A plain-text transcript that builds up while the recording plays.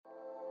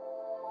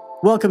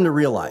Welcome to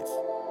Real Life.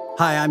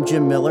 Hi, I'm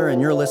Jim Miller,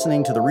 and you're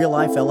listening to the Real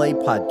Life LA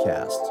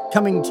podcast,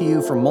 coming to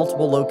you from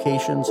multiple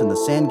locations in the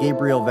San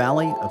Gabriel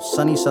Valley of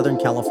sunny Southern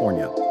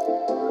California.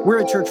 We're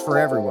a church for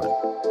everyone,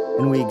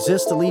 and we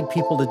exist to lead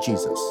people to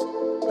Jesus,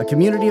 a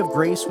community of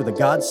grace with a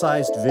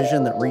God-sized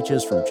vision that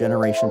reaches from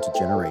generation to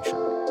generation.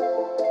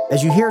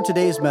 As you hear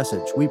today's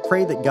message, we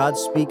pray that God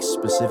speaks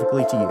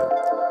specifically to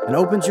you and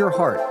opens your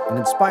heart and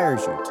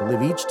inspires you to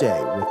live each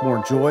day with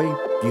more joy,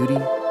 beauty,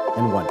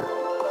 and wonder.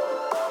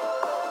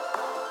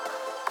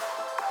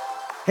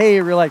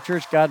 Hey, Real Life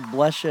Church, God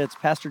bless you. It's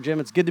Pastor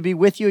Jim. It's good to be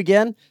with you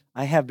again.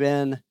 I have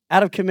been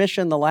out of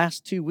commission the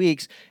last 2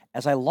 weeks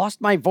as I lost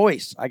my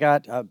voice. I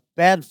got a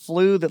bad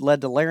flu that led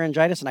to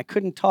laryngitis, and I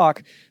couldn't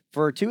talk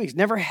for 2 weeks.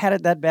 Never had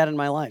it that bad in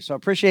my life. So I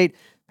appreciate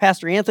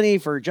Pastor Anthony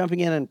for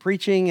jumping in and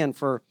preaching, and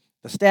for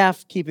the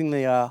staff keeping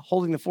the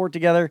holding the fort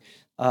together,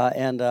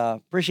 and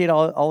appreciate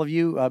all of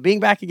you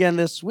being back again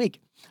this week.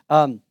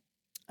 I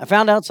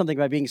found out something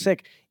by being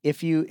sick.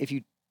 If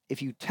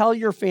you tell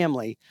your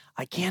family,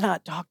 I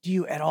cannot talk to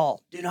you at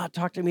all, do not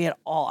talk to me at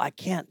all, I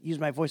can't use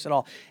my voice at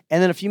all,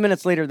 and then a few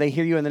minutes later they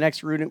hear you in the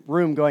next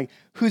room going,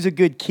 who's a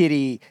good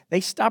kitty, they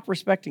stop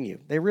respecting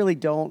you. They really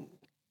don't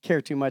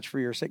care too much for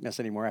your sickness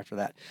anymore after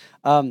that.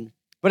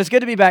 But it's good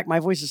to be back. My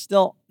voice is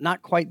still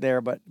not quite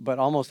there, but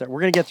almost there.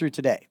 We're going to get through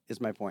today,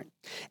 is my point.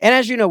 And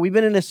as you know, we've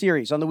been in a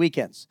series on the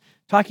weekends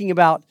talking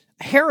about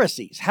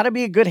heresies, how to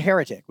be a good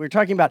heretic. We're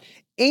talking about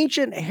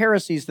ancient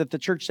heresies that the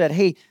church said,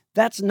 hey,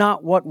 that's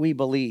not what we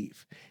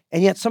believe.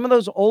 And yet some of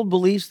those old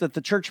beliefs that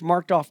the church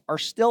marked off are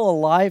still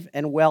alive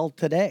and well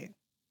today.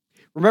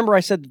 Remember, I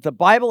said that the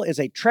Bible is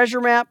a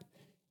treasure map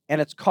and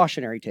it's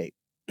cautionary tape.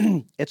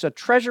 It's a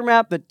treasure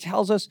map that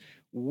tells us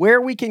where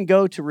we can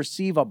go to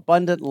receive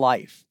abundant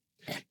life.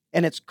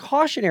 And it's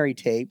cautionary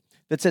tape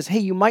that says, hey,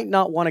 you might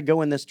not want to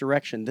go in this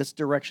direction. This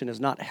direction is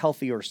not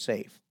healthy or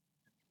safe.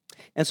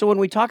 And so when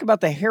we talk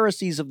about the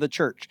heresies of the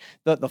church,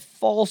 the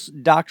false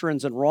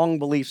doctrines and wrong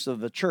beliefs of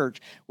the church,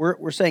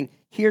 we're saying,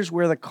 here's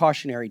where the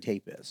cautionary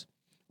tape is.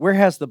 Where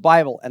has the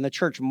Bible and the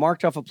church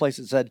marked off a place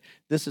that said,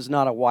 this is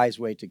not a wise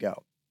way to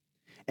go?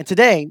 And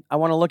today, I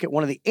want to look at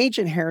one of the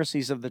ancient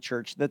heresies of the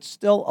church that's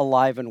still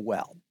alive and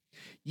well.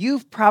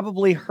 You've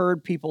probably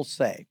heard people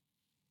say,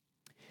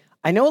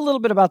 I know a little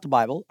bit about the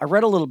Bible, I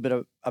read a little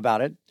bit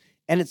about it,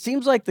 and it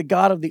seems like the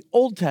God of the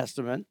Old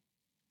Testament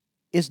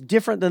is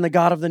different than the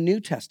God of the New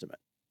Testament.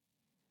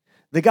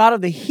 The God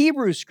of the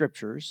Hebrew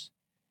Scriptures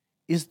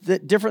is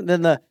different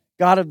than the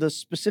God of the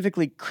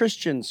specifically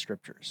Christian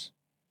Scriptures.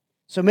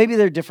 So maybe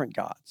they're different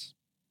gods.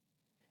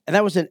 And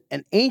that was an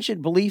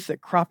ancient belief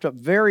that cropped up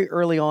very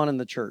early on in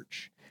the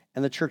church,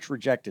 and the church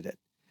rejected it.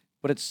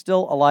 But it's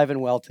still alive and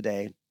well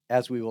today,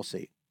 as we will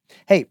see.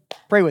 Hey,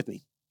 pray with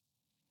me.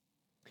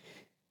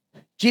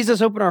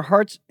 Jesus, open our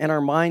hearts and our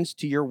minds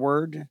to your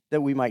word,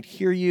 that we might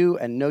hear you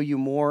and know you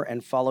more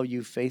and follow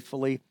you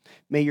faithfully.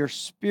 May your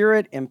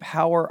Spirit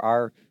empower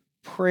our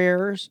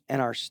prayers and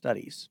our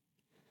studies.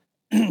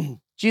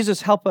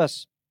 Jesus, help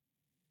us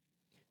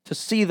to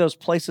see those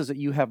places that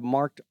you have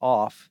marked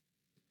off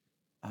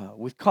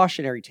with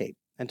cautionary tape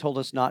and told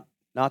us not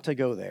to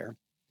go there.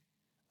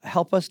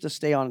 Help us to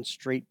stay on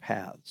straight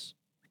paths.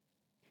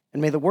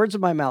 And may the words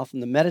of my mouth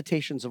and the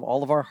meditations of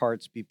all of our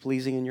hearts be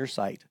pleasing in your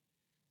sight,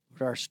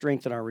 for our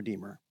strength and our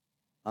Redeemer.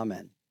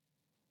 Amen.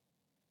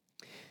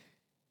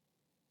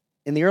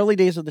 In the early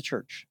days of the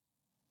church,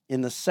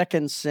 in the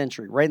 2nd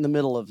century, right in the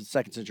middle of the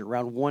 2nd century,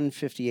 around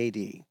 150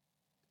 AD,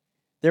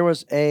 there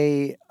was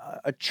a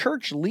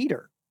church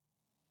leader,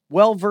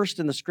 well-versed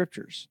in the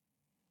scriptures,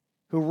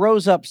 who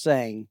rose up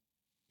saying,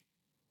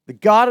 the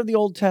God of the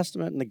Old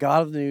Testament and the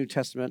God of the New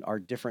Testament are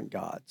different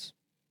gods.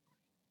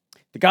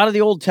 The God of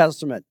the Old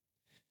Testament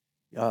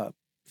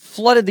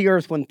flooded the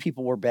earth when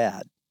people were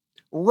bad,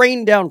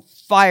 rained down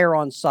fire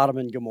on Sodom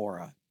and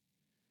Gomorrah,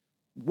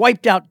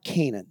 wiped out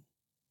Canaan.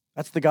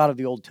 That's the God of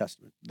the Old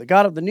Testament. The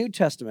God of the New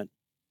Testament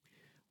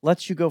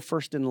lets you go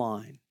first in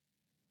line,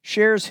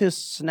 shares his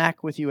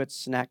snack with you at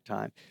snack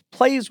time,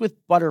 plays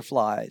with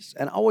butterflies,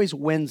 and always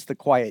wins the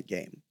quiet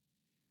game.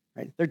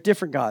 Right? They're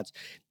different gods.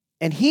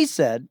 And he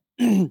said,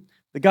 the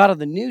God of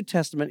the New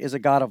Testament is a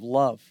God of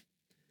love.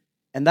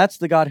 And that's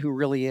the God who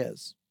really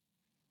is.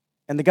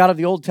 And the God of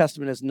the Old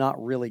Testament is not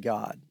really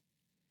God.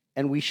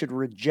 And we should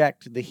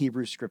reject the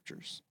Hebrew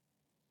Scriptures.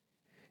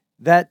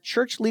 That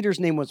church leader's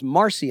name was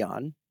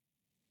Marcion,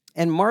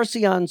 and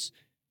Marcion's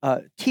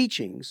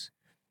teachings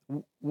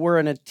were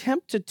an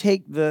attempt to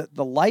take the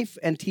life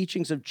and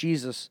teachings of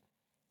Jesus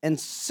and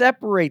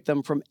separate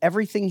them from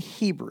everything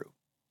Hebrew,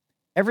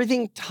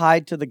 everything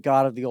tied to the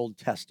God of the Old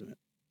Testament.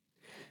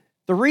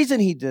 The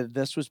reason he did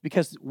this was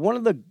because one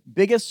of the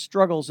biggest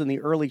struggles in the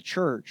early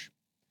church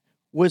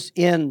was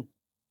in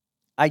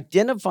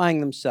identifying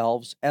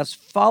themselves as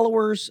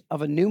followers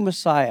of a new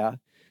Messiah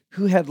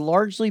who had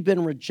largely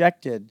been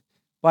rejected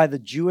by the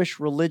Jewish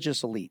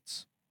religious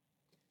elites.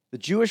 The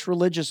Jewish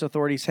religious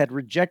authorities had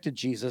rejected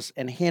Jesus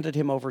and handed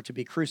him over to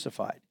be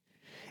crucified.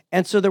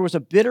 And so there was a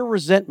bitter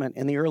resentment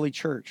in the early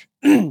church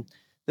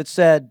that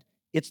said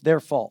it's their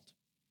fault.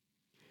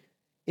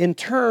 In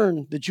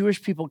turn, the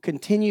Jewish people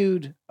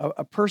continued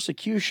a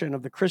persecution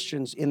of the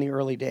Christians in the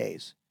early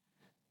days.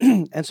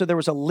 And so there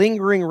was a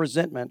lingering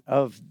resentment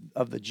of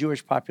the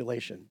Jewish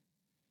population.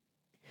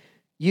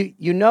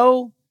 You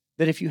know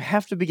that if you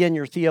have to begin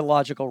your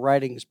theological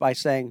writings by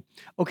saying,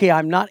 okay,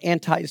 I'm not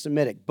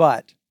anti-Semitic,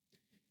 but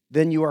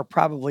then you are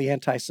probably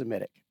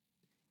anti-Semitic.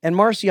 And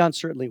Marcion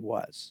certainly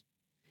was.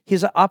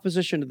 His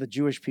opposition to the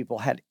Jewish people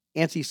had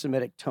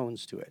anti-Semitic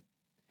tones to it.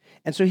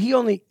 And so he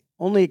only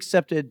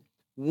accepted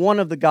one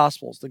of the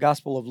Gospels, the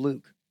Gospel of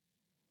Luke.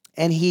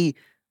 And he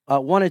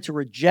wanted to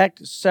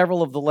reject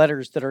several of the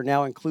letters that are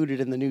now included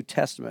in the New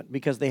Testament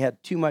because they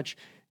had too much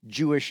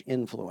Jewish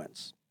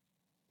influence.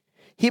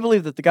 He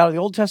believed that the God of the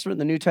Old Testament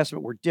and the New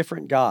Testament were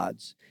different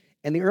gods.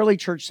 And the early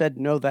church said,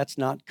 no, that's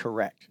not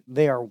correct.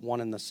 They are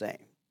one and the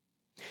same.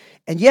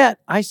 And yet,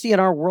 I see in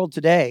our world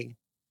today,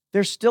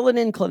 there's still an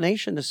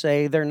inclination to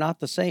say they're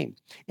not the same.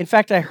 In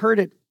fact, I heard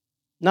it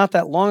not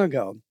that long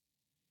ago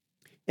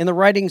in the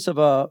writings of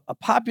a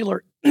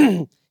popular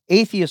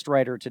atheist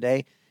writer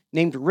today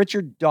named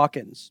Richard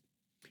Dawkins,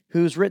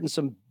 who's written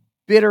some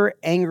bitter,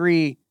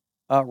 angry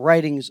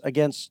writings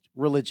against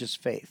religious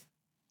faith.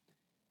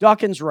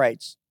 Dawkins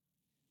writes,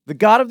 the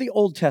God of the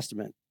Old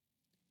Testament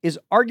is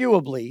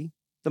arguably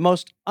the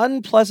most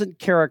unpleasant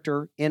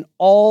character in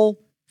all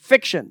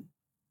fiction,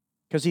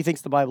 because he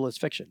thinks the Bible is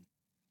fiction.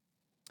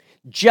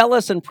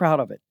 Jealous and proud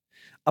of it,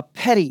 a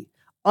petty,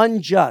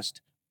 unjust,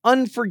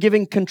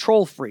 unforgiving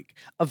control freak,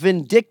 a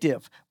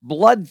vindictive,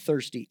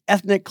 bloodthirsty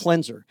ethnic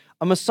cleanser,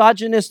 a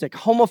misogynistic,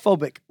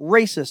 homophobic,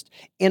 racist,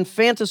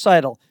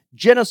 infanticidal,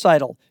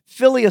 genocidal,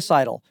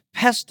 filicidal,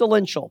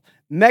 pestilential,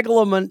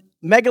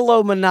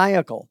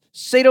 megalomaniacal,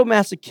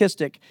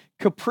 sadomasochistic,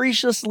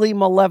 capriciously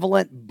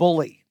malevolent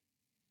bully.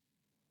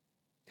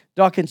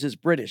 Dawkins is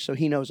British, so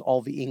he knows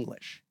all the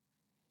English.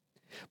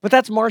 But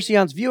that's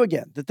Marcion's view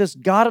again, that this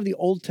God of the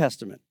Old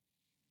Testament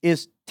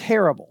is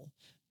terrible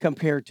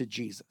compared to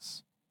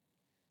Jesus.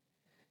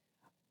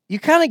 You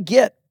kind of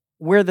get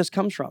where this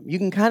comes from. You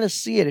can kind of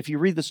see it if you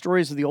read the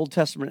stories of the Old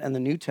Testament and the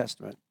New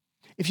Testament.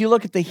 If you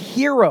look at the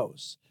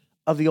heroes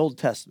of the Old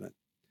Testament,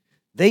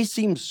 they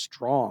seem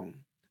strong.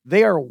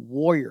 They are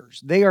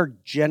warriors. They are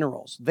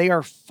generals. They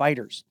are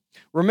fighters.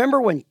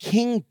 Remember when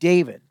King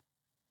David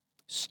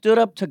stood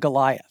up to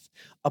Goliath,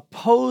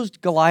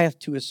 opposed Goliath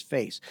to his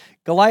face.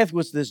 Goliath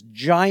was this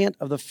giant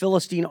of the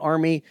Philistine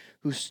army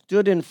who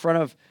stood in front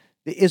of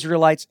the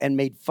Israelites and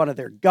made fun of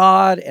their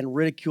God and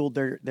ridiculed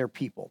their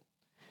people.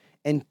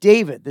 And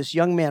David, this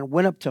young man,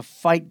 went up to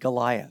fight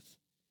Goliath.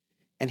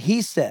 And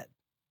he said,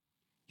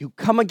 you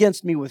come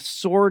against me with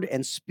sword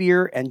and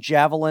spear and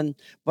javelin,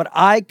 but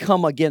I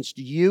come against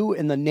you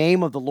in the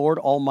name of the Lord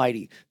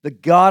Almighty, the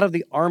God of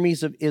the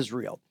armies of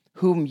Israel,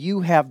 whom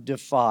you have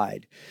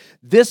defied.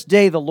 This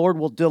day the Lord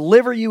will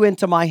deliver you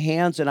into my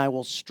hands, and I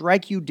will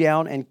strike you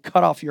down and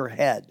cut off your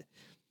head.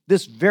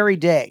 This very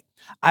day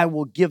I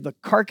will give the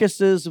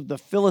carcasses of the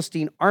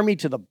Philistine army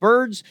to the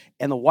birds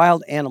and the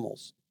wild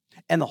animals,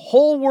 and the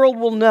whole world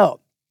will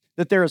know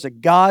that there is a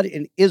God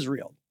in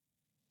Israel.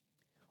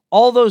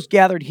 All those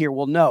gathered here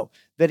will know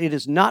that it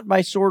is not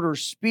by sword or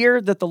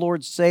spear that the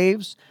Lord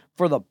saves,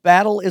 for the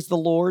battle is the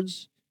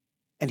Lord's,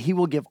 and he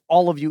will give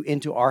all of you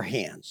into our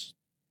hands.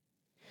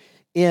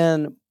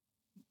 In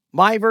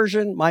my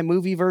version, my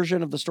movie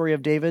version of the story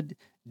of David,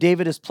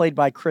 David is played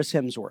by Chris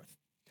Hemsworth,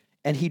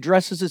 and he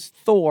dresses as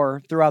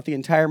Thor throughout the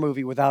entire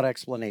movie without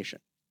explanation.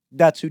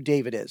 That's who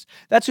David is.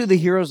 That's who the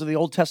heroes of the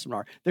Old Testament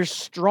are. They're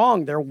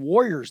strong, they're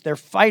warriors, they're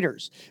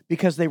fighters,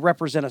 because they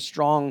represent a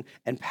strong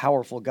and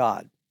powerful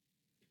God.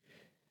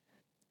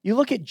 You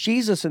look at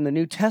Jesus in the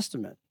New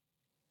Testament,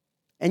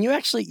 and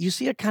you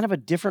see a kind of a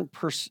different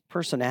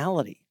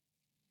personality.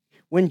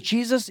 When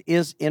Jesus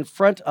is in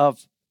front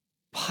of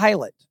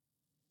Pilate,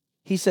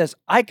 he says,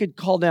 I could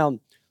call down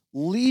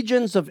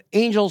legions of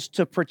angels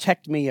to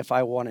protect me if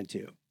I wanted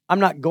to. I'm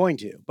not going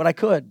to, but I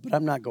could, but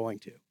I'm not going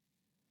to.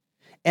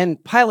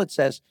 And Pilate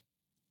says,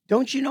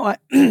 don't you know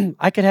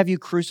I could have you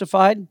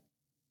crucified?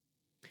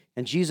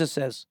 And Jesus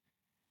says,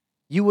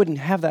 you wouldn't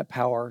have that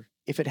power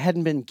if it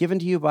hadn't been given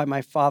to you by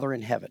my Father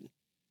in heaven.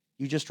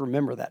 You just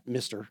remember that,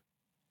 mister.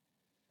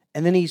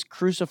 And then he's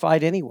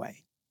crucified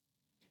anyway.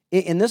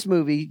 In this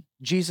movie,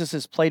 Jesus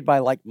is played by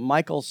like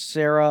Michael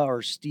Cera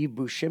or Steve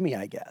Buscemi,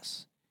 I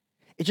guess.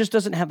 It just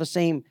doesn't have the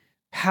same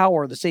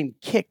power, the same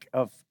kick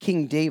of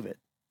King David.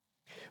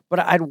 But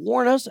I'd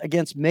warn us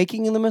against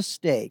making the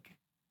mistake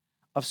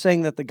of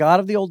saying that the God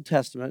of the Old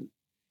Testament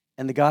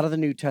and the God of the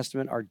New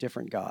Testament are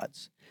different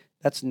gods.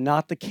 That's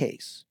not the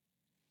case.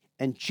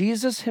 And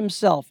Jesus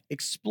himself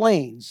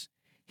explains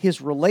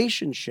his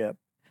relationship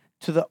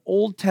to the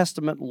Old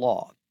Testament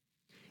law.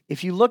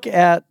 If you look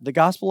at the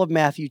Gospel of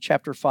Matthew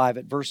chapter 5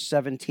 at verse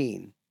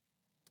 17,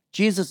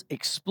 Jesus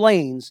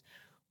explains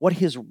what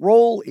his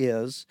role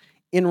is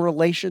in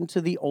relation to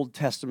the Old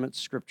Testament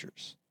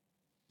scriptures.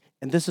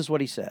 And this is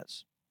what he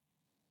says.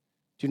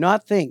 Do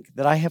not think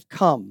that I have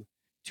come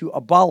to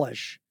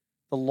abolish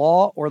the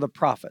law or the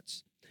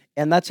prophets.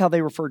 And that's how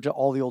they referred to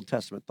all the Old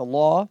Testament. The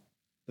law,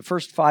 the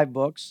first 5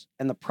 books,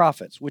 and the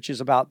prophets, which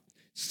is about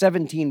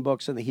 17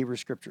 books in the Hebrew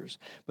Scriptures.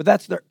 But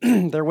that's their,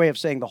 their way of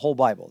saying the whole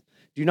Bible.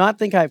 Do not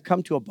think I have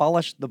come to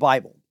abolish the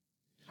Bible.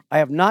 I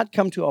have not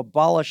come to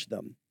abolish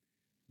them,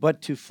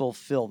 but to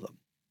fulfill them.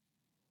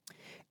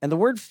 And the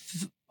word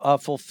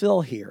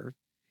fulfill here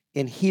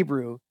in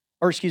Hebrew,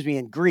 or excuse me,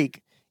 in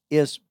Greek,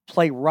 is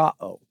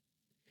plerao.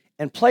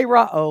 And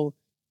plerao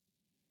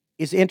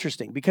is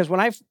interesting because when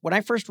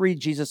I first read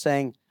Jesus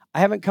saying, I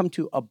haven't come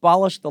to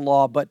abolish the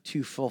law, but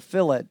to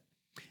fulfill it,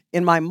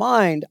 in my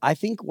mind, I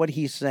think what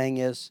he's saying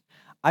is,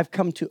 I've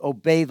come to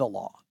obey the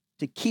law,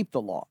 to keep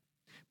the law.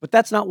 But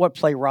that's not what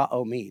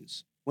plerao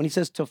means. When he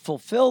says to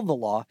fulfill the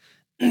law,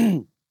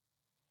 the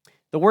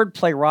word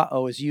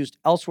plerao is used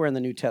elsewhere in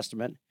the New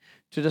Testament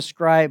to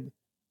describe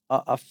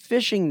a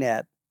fishing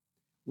net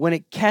when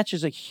it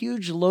catches a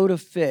huge load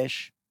of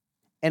fish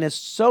and is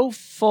so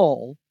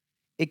full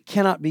it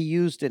cannot be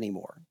used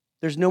anymore.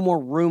 There's no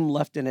more room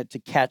left in it to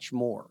catch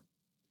more.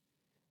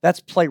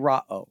 That's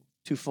plerao,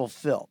 to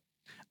fulfill.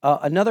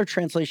 Another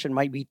translation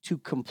might be to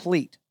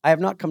complete. I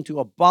have not come to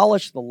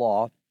abolish the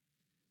law,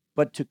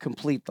 but to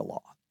complete the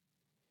law.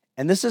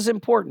 And this is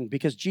important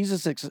because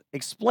Jesus is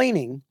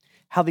explaining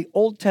how the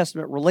Old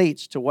Testament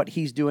relates to what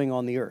he's doing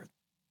on the earth.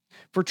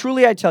 For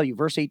truly I tell you,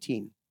 verse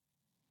 18,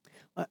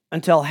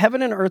 until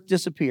heaven and earth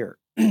disappear,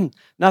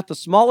 not the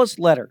smallest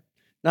letter,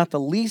 not the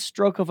least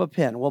stroke of a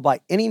pen will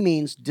by any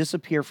means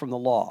disappear from the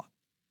law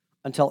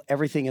until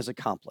everything is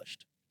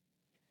accomplished.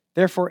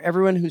 Therefore,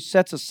 everyone who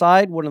sets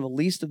aside one of the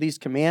least of these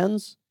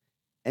commands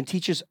and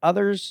teaches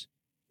others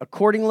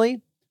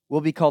accordingly will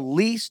be called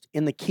least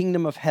in the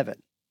kingdom of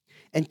heaven.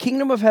 And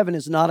kingdom of heaven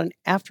is not an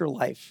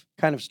afterlife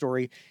kind of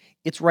story.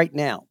 It's right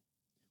now.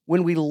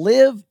 When we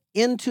live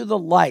into the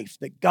life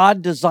that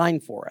God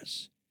designed for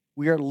us,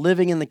 we are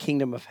living in the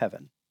kingdom of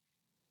heaven.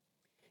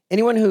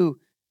 Anyone who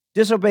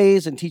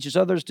disobeys and teaches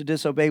others to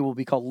disobey will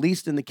be called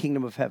least in the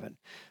kingdom of heaven.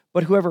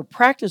 But whoever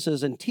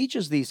practices and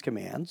teaches these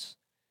commands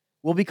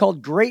will be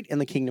called great in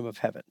the kingdom of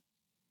heaven.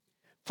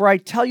 For I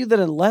tell you that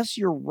unless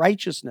your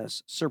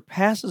righteousness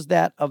surpasses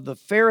that of the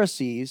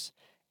Pharisees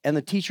and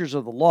the teachers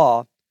of the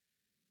law,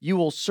 you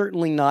will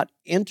certainly not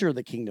enter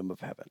the kingdom of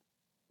heaven.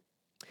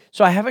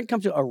 So I haven't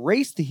come to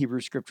erase the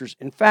Hebrew Scriptures.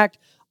 In fact,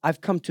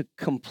 I've come to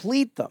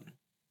complete them.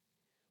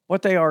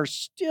 But they are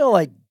still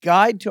a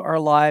guide to our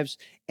lives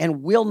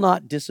and will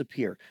not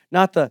disappear.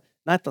 Not the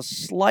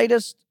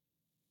slightest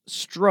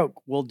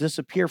stroke will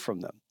disappear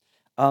from them.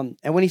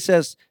 And when he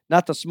says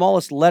not the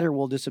smallest letter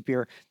will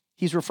disappear,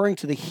 he's referring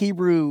to the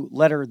Hebrew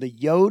letter, the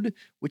yod,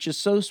 which is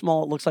so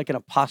small it looks like an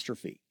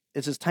apostrophe.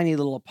 It's this tiny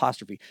little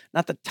apostrophe.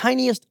 Not the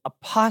tiniest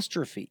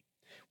apostrophe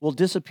will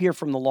disappear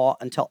from the law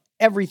until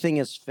everything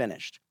is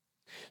finished.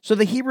 So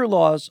the Hebrew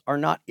laws are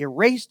not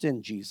erased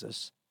in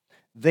Jesus.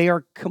 They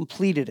are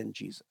completed in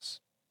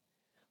Jesus.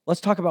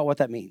 Let's talk about what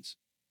that means.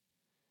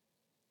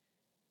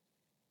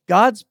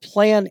 God's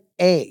plan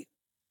A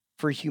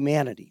for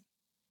humanity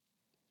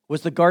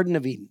was the Garden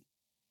of Eden.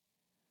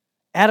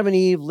 Adam and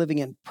Eve living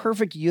in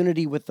perfect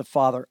unity with the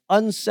Father,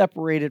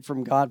 unseparated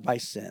from God by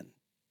sin.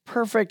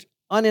 Perfect,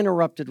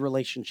 uninterrupted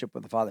relationship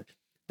with the Father.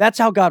 That's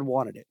how God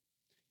wanted it.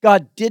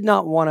 God did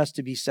not want us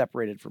to be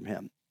separated from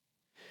him.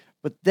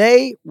 But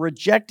they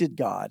rejected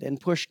God and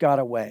pushed God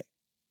away.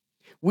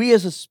 We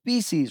as a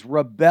species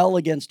rebel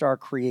against our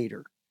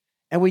Creator.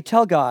 And we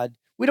tell God,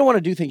 we don't want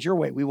to do things your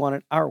way, we want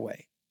it our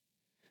way.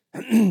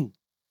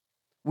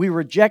 We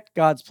reject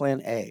God's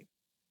plan A.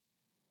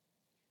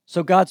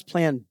 So God's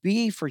plan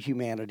B for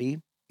humanity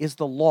is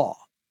the law.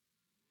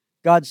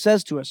 God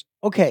says to us,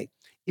 okay,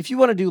 if you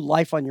want to do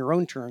life on your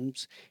own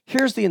terms,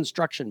 here's the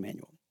instruction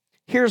manual.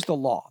 Here's the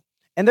law.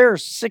 And there are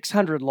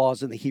 600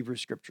 laws in the Hebrew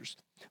Scriptures.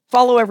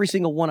 Follow every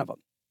single one of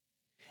them.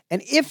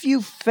 And if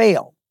you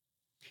fail,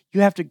 you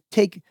have to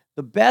take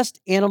the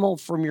best animal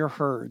from your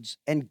herds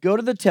and go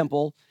to the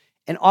temple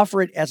and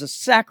offer it as a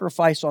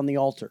sacrifice on the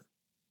altar.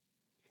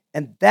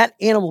 And that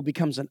animal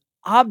becomes an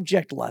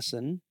object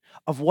lesson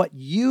of what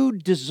you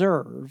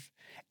deserve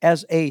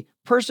as a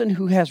person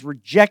who has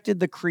rejected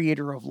the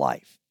creator of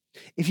life.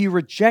 If you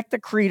reject the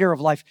creator of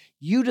life,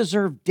 you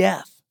deserve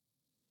death.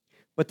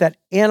 But that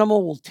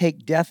animal will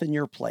take death in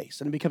your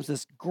place. And it becomes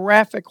this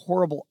graphic,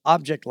 horrible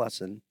object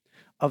lesson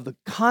of the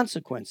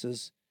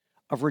consequences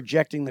of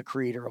rejecting the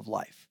creator of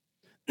life.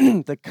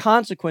 The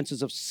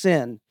consequences of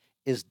sin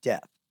is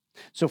death.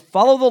 So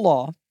follow the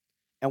law,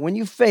 and when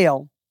you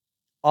fail,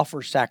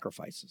 offer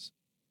sacrifices.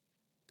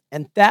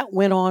 And that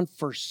went on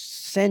for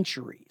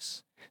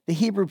centuries. The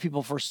Hebrew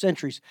people for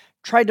centuries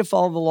tried to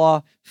follow the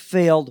law,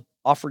 failed,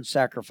 offered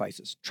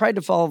sacrifices. Tried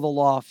to follow the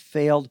law,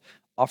 failed,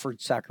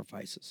 offered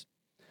sacrifices.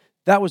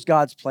 That was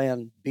God's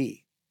plan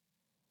B.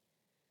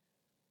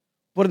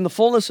 But in the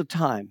fullness of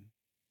time,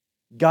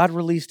 God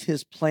released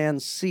his plan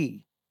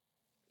C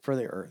for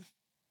the earth.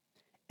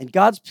 And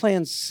God's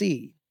plan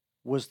C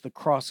was the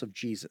cross of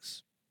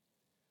Jesus.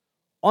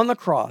 On the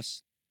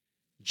cross,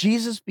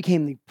 Jesus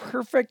became the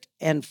perfect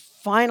and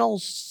final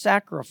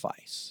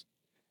sacrifice,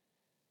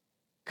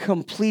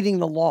 completing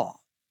the law,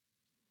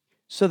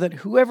 so that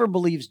whoever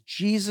believes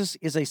Jesus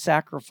is a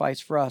sacrifice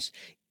for us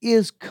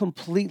is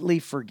completely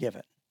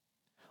forgiven.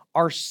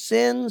 Our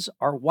sins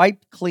are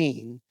wiped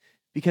clean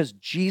because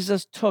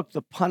Jesus took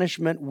the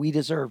punishment we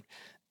deserved,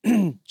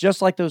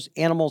 just like those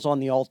animals on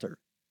the altar.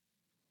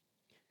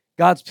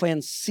 God's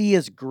plan C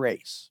is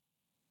grace.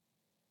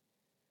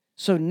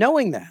 So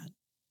knowing that,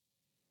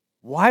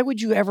 why would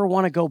you ever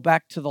want to go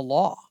back to the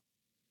law?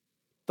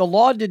 The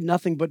law did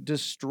nothing but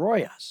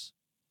destroy us.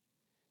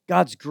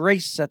 God's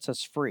grace sets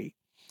us free.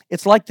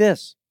 It's like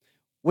this.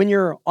 When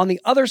you're on the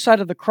other side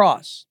of the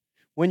cross,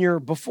 when you're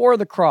before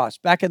the cross,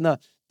 back in the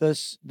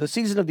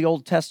season of the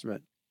Old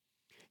Testament,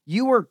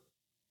 you were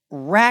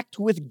racked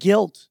with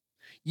guilt.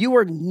 You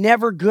were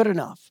never good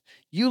enough.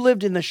 You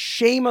lived in the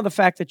shame of the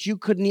fact that you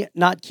could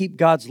not keep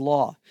God's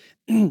law.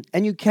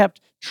 And you kept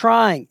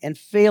trying and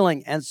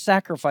failing and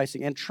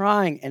sacrificing and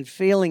trying and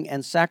failing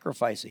and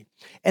sacrificing.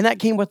 And that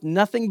came with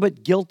nothing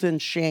but guilt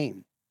and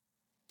shame.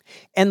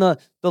 And the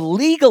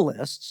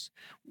legalists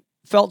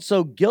felt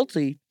so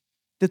guilty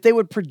that they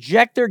would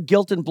project their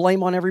guilt and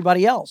blame on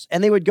everybody else.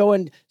 And they would go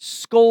and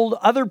scold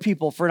other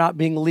people for not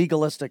being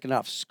legalistic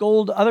enough,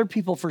 scold other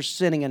people for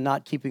sinning and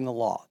not keeping the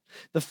law.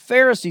 The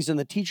Pharisees and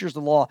the teachers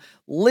of the law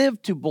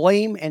lived to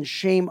blame and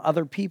shame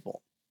other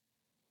people.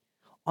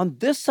 On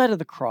this side of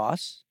the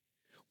cross,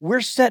 we're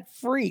set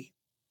free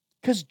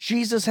because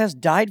Jesus has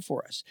died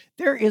for us.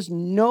 There is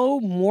no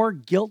more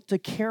guilt to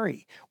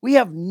carry. We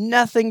have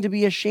nothing to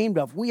be ashamed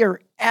of. We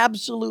are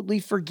absolutely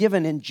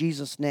forgiven in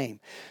Jesus'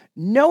 name.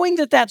 Knowing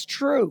that that's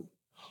true,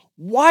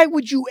 why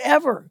would you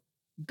ever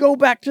go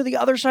back to the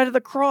other side of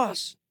the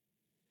cross?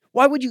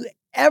 Why would you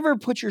ever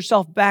put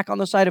yourself back on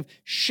the side of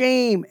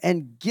shame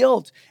and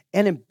guilt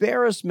and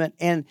embarrassment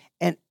and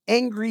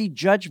angry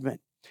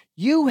judgment?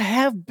 You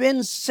have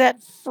been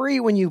set free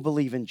when you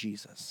believe in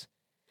Jesus.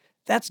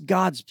 That's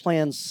God's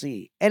plan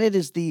C, and it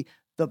is the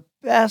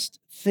best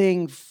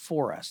thing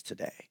for us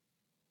today.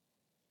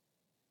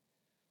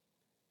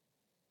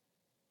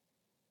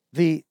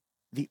 The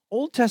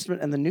Old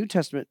Testament and the New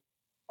Testament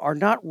are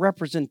not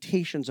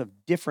representations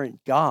of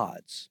different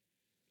gods.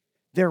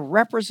 They're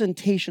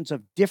representations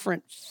of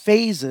different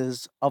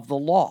phases of the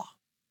law.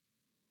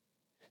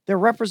 They're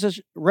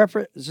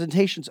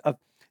representations of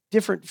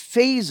different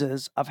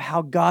phases of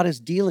how God is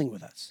dealing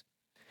with us.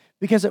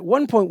 Because at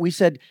one point we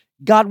said,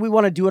 God, we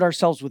want to do it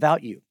ourselves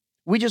without you.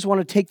 We just want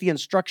to take the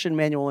instruction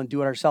manual and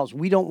do it ourselves.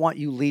 We don't want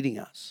you leading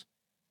us.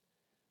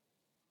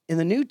 In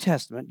the New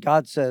Testament,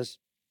 God says,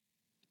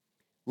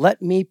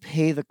 let me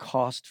pay the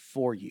cost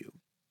for you.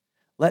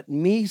 Let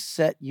me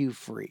set you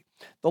free.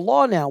 The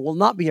law now will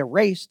not be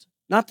erased.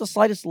 Not the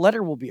slightest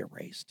letter will be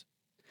erased.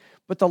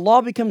 But the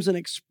law becomes an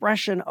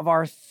expression of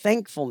our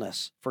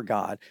thankfulness for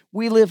God.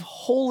 We live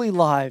holy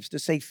lives to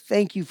say,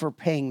 thank you for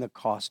paying the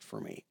cost for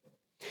me.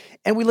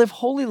 And we live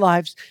holy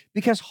lives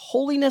because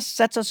holiness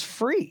sets us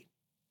free.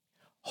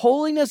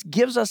 Holiness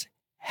gives us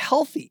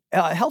healthy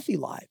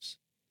lives.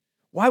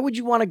 Why would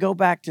you want to go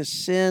back to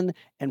sin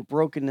and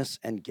brokenness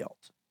and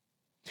guilt?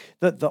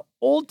 The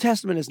Old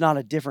Testament is not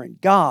a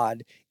different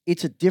God.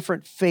 It's a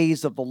different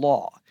phase of the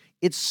law.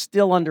 It's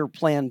still under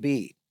plan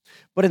B.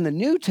 But in the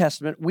New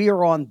Testament, we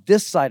are on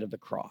this side of the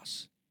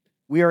cross.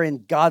 We are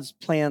in God's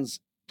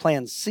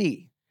plan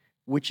C,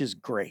 which is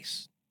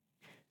grace.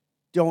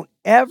 Don't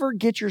ever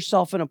get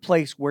yourself in a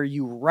place where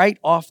you write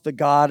off the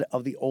God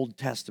of the Old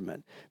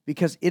Testament,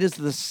 because it is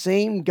the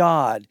same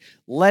God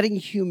letting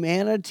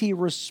humanity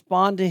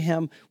respond to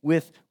him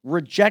with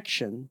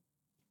rejection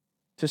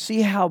to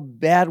see how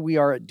bad we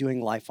are at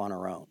doing life on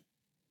our own.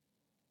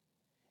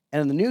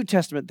 And in the New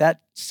Testament,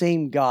 that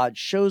same God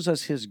shows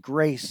us his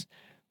grace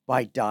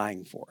by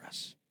dying for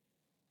us.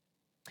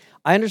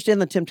 I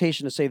understand the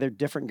temptation to say they're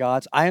different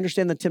gods. I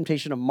understand the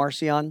temptation of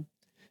Marcion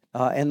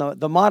and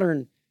the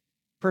modern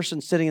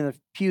person sitting in the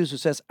pews who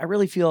says, I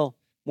really feel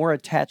more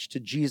attached to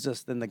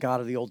Jesus than the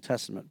God of the Old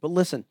Testament. But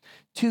listen,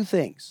 two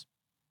things.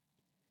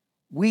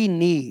 We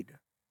need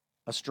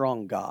a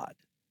strong God.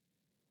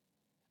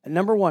 And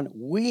number one,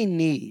 we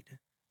need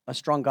a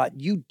strong God.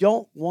 You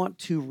don't want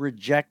to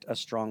reject a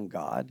strong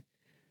God,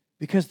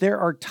 because there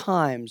are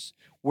times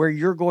where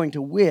you're going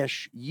to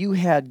wish you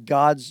had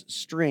God's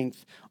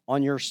strength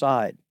on your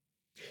side.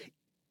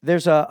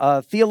 There's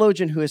a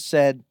theologian who has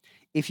said,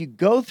 if you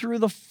go through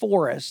the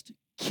forest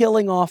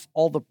killing off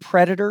all the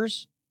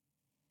predators,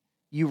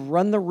 you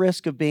run the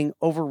risk of being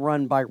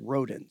overrun by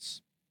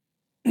rodents.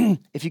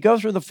 If you go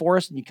through the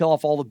forest and you kill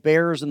off all the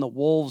bears and the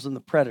wolves and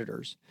the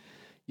predators,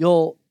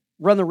 you'll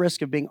run the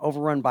risk of being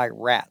overrun by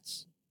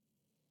rats.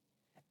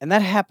 And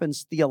that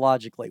happens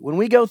theologically. When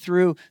we go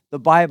through the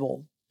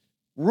Bible,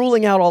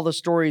 ruling out all the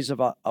stories of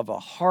a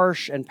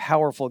harsh and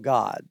powerful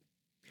God,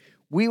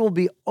 we will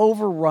be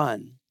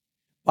overrun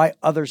by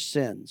other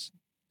sins.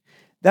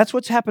 That's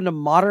what's happened to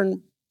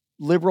modern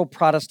liberal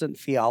Protestant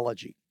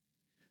theology.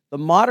 The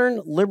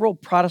modern liberal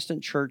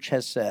Protestant church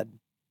has said,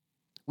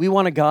 we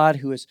want a God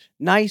who is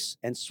nice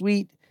and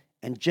sweet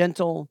and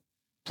gentle,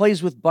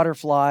 plays with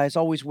butterflies,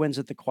 always wins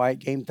at the quiet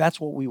game.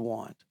 That's what we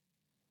want.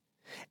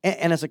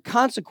 And as a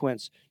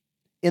consequence,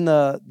 in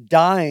the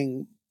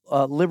dying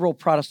liberal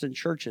Protestant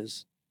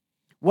churches,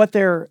 what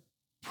they're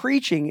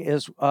preaching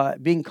is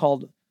being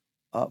called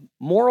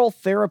moral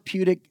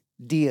therapeutic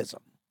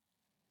deism.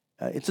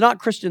 It's not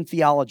Christian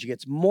theology.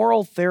 It's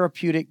moral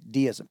therapeutic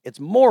deism. It's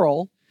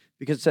moral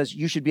because it says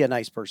you should be a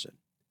nice person.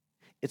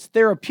 It's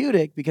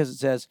therapeutic because it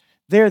says,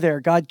 there,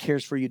 God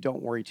cares for you.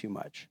 Don't worry too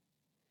much.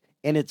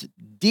 And it's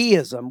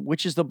deism,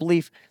 which is the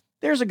belief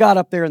there's a God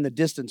up there in the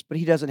distance, but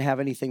he doesn't have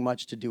anything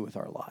much to do with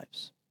our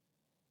lives.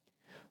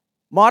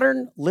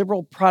 Modern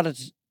liberal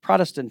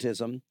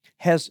Protestantism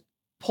has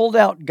pulled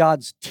out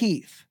God's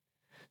teeth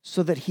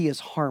so that he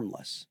is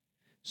harmless,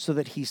 so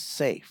that he's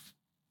safe.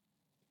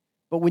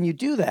 But when you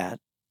do that,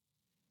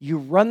 you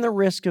run the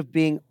risk of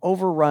being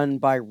overrun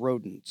by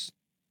rodents.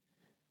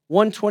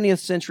 One 20th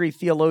century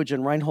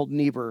theologian, Reinhold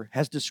Niebuhr,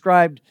 has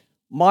described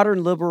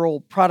modern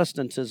liberal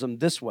Protestantism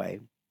this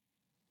way.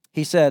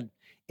 He said,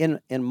 in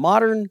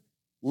modern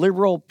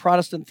liberal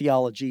Protestant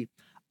theology,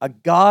 a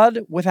God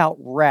without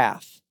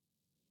wrath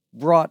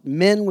brought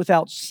men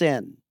without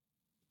sin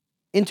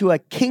into a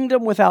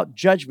kingdom without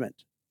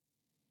judgment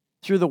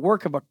through the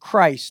work of a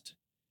Christ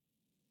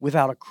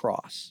without a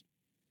cross.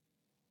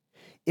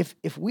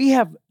 If we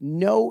have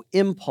no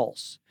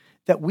impulse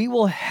that we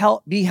will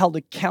be held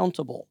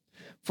accountable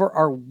for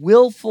our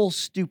willful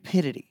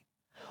stupidity,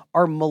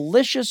 our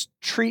malicious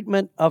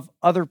treatment of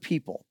other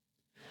people,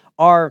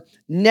 our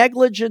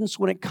negligence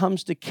when it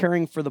comes to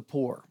caring for the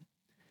poor,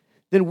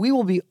 then we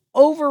will be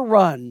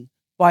overrun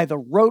by the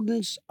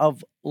rodents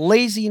of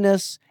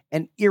laziness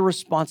and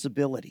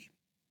irresponsibility.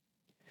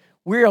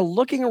 We are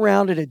looking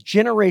around at a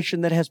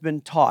generation that has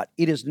been taught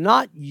it is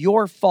not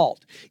your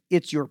fault.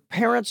 It's your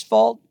parents'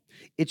 fault.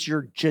 It's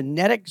your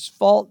genetics'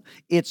 fault.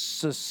 It's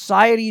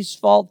society's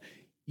fault.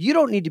 You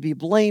don't need to be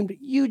blamed.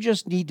 You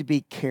just need to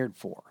be cared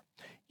for.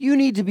 You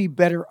need to be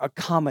better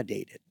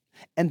accommodated,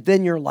 and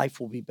then your life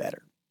will be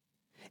better.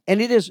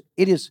 And it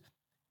is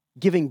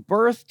giving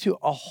birth to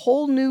a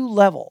whole new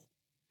level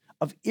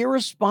of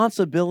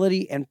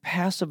irresponsibility and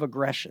passive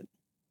aggression,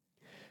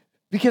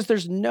 because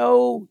there's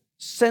no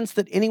sense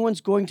that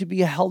anyone's going to be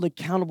held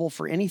accountable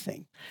for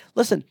anything.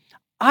 Listen,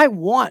 I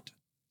want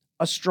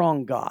a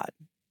strong God.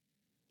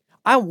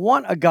 I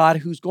want a God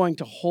who's going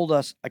to hold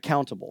us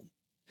accountable.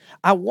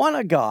 I want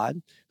a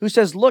God who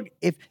says, look,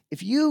 if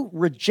you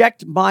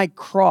reject my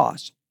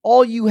cross,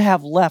 all you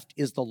have left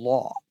is the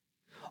law.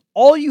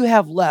 All you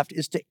have left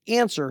is to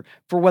answer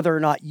for whether or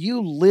not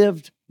you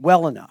lived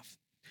well enough.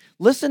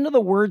 Listen to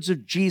the words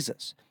of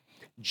Jesus.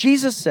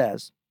 Jesus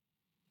says,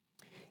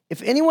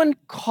 if anyone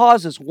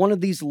causes one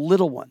of these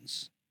little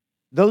ones,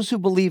 those who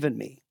believe in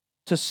me,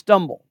 to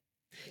stumble,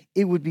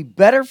 it would be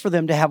better for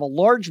them to have a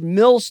large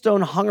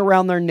millstone hung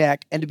around their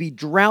neck and to be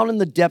drowned in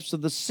the depths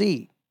of the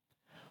sea.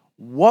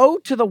 Woe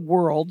to the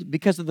world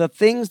because of the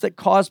things that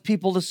cause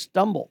people to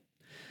stumble.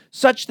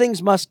 Such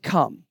things must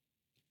come.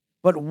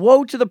 But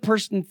woe to the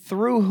person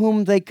through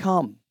whom they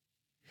come.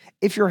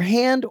 If your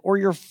hand or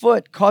your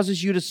foot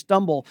causes you to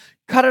stumble,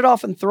 cut it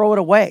off and throw it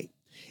away.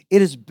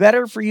 It is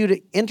better for you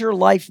to enter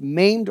life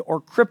maimed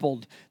or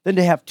crippled than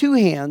to have 2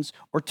 hands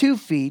or 2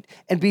 feet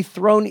and be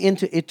thrown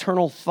into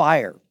eternal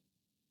fire.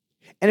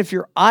 And if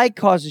your eye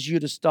causes you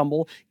to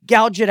stumble,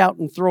 gouge it out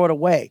and throw it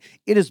away.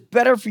 It is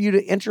better for you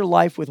to enter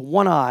life with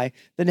 1 eye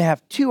than to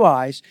have 2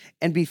 eyes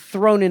and be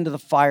thrown into the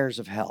fires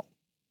of hell.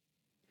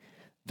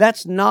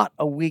 That's not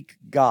a weak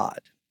God.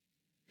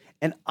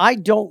 And I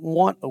don't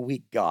want a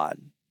weak God,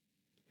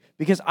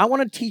 because I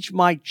want to teach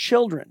my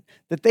children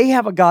that they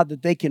have a God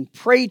that they can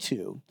pray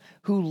to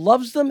who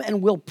loves them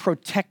and will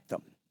protect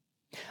them.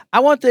 I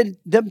want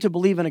them to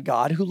believe in a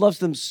God who loves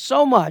them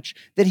so much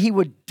that he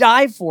would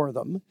die for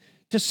them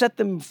to set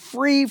them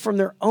free from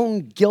their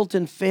own guilt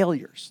and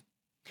failures.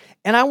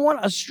 And I want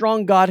a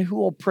strong God who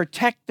will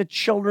protect the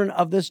children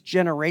of this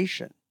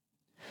generation.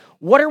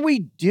 What are we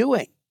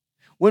doing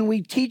when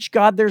we teach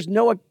children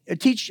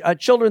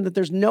that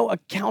there's no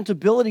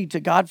accountability to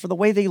God for the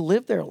way they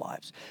live their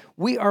lives?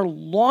 We are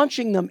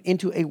launching them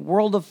into a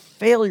world of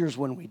failures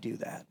when we do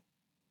that.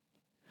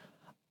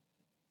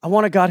 I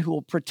want a God who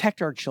will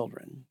protect our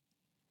children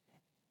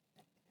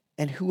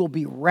and who will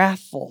be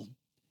wrathful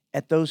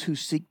at those who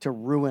seek to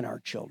ruin our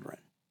children.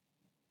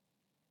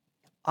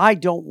 I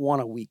don't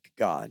want a weak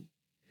God.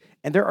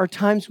 And there are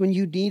times when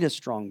you need a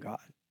strong God.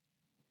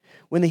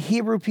 When the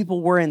Hebrew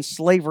people were in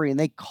slavery and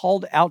they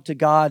called out to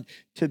God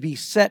to be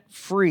set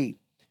free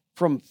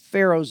from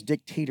Pharaoh's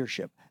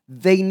dictatorship,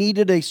 they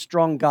needed a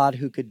strong God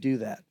who could do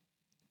that.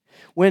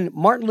 When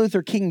Martin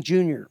Luther King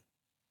Jr.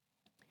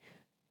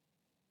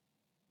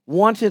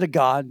 wanted a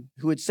God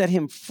who would set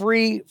him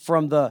free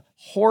from the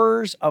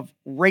horrors of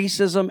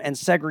racism and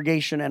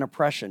segregation and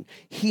oppression,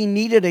 he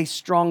needed a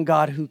strong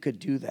God who could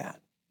do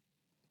that.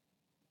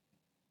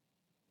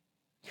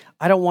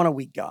 I don't want a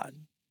weak God.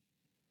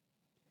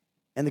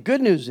 And the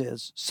good news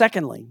is,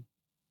 secondly,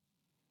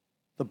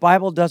 the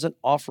Bible doesn't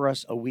offer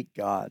us a weak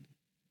God.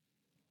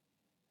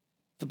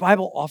 The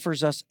Bible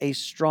offers us a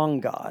strong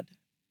God,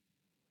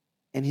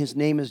 and his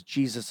name is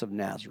Jesus of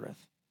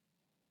Nazareth.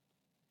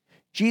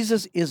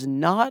 Jesus is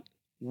not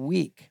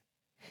weak.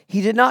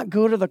 He did not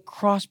go to the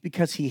cross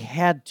because he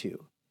had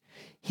to.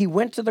 He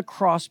went to the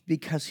cross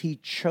because he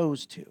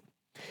chose to.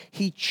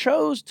 He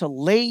chose to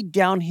lay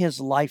down his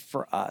life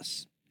for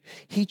us.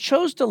 He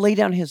chose to lay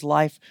down his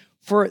life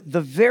for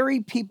the very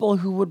people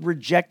who would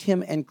reject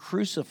him and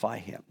crucify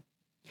him.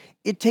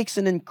 It takes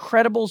an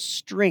incredible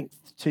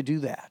strength to do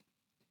that.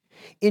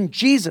 In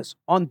Jesus,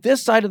 on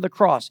this side of the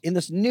cross, in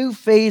this new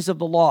phase of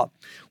the law,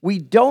 we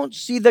don't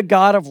see the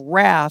God of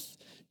wrath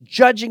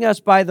judging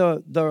us by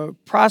the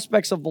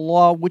prospects of the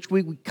law, which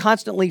we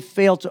constantly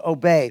fail to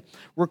obey,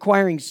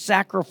 requiring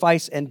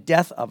sacrifice and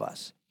death of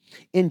us.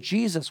 In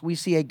Jesus, we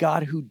see a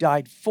God who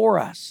died for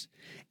us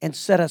and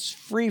set us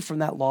free from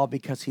that law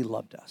because he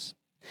loved us.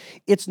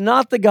 It's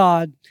not the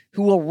God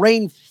who will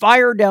rain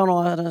fire down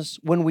on us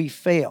when we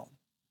fail.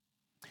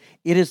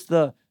 It is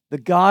the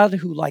God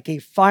who, like a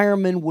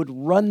fireman, would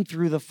run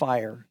through the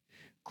fire,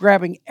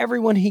 grabbing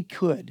everyone he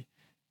could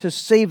to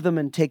save them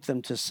and take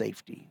them to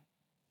safety.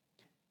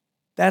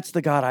 That's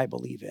the God I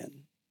believe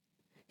in.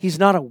 He's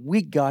not a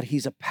weak God,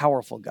 he's a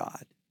powerful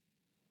God.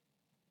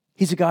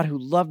 He's a God who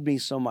loved me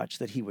so much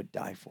that he would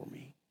die for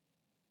me.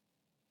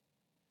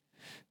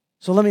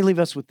 So let me leave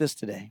us with this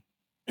today.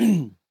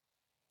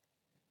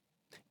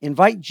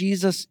 Invite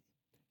Jesus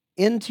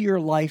into your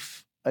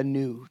life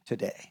anew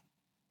today.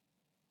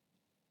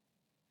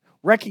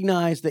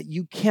 Recognize that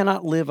you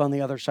cannot live on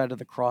the other side of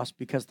the cross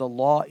because the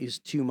law is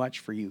too much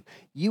for you.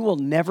 You will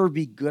never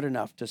be good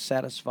enough to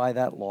satisfy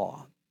that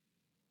law.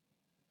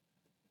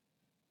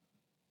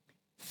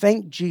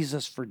 Thank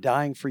Jesus for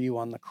dying for you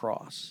on the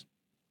cross.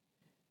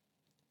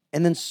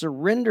 And then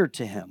surrender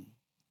to him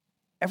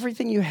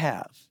everything you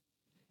have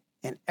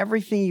and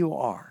everything you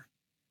are,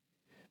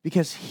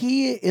 because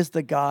he is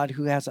the God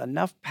who has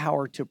enough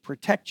power to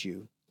protect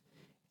you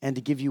and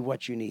to give you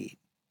what you need.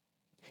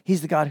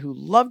 He's the God who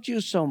loved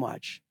you so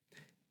much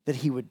that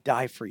he would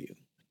die for you.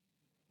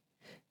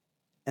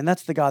 And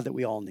that's the God that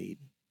we all need.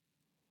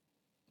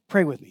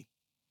 Pray with me.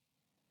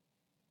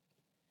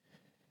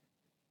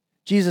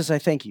 Jesus, I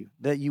thank you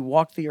that you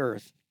walked the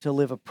earth to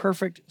live a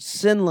perfect,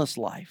 sinless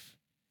life,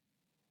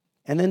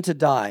 and then to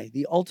die,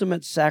 the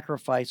ultimate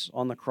sacrifice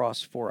on the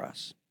cross for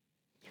us.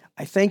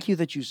 I thank you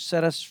that you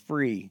set us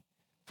free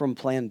from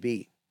plan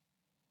B.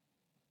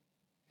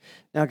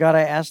 Now, God,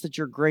 I ask that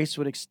your grace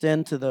would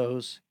extend to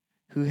those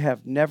who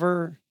have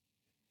never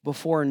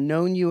before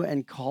known you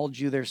and called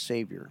you their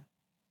Savior.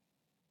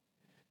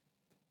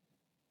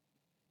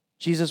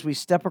 Jesus, we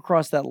step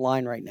across that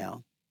line right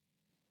now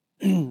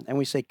and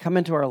we say, come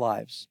into our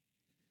lives.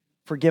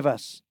 Forgive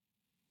us.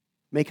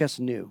 Make us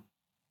new.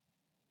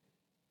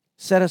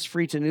 Set us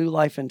free to new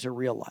life and to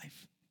real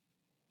life.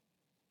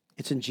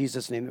 It's in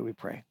Jesus' name that we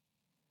pray.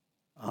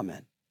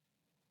 Amen.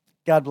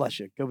 God bless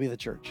you. Go be the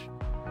church.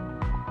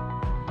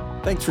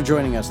 Thanks for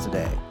joining us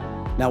today.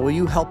 Now, will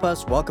you help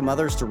us welcome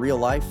others to Real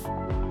Life?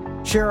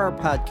 Share our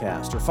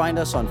podcast or find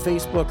us on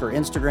Facebook or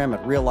Instagram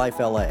at Real Life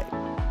LA.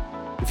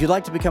 If you'd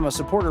like to become a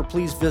supporter,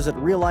 please visit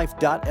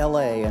reallife.la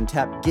and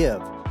tap Give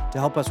to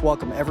help us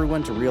welcome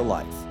everyone to Real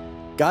Life.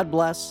 God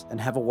bless and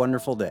have a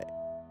wonderful day.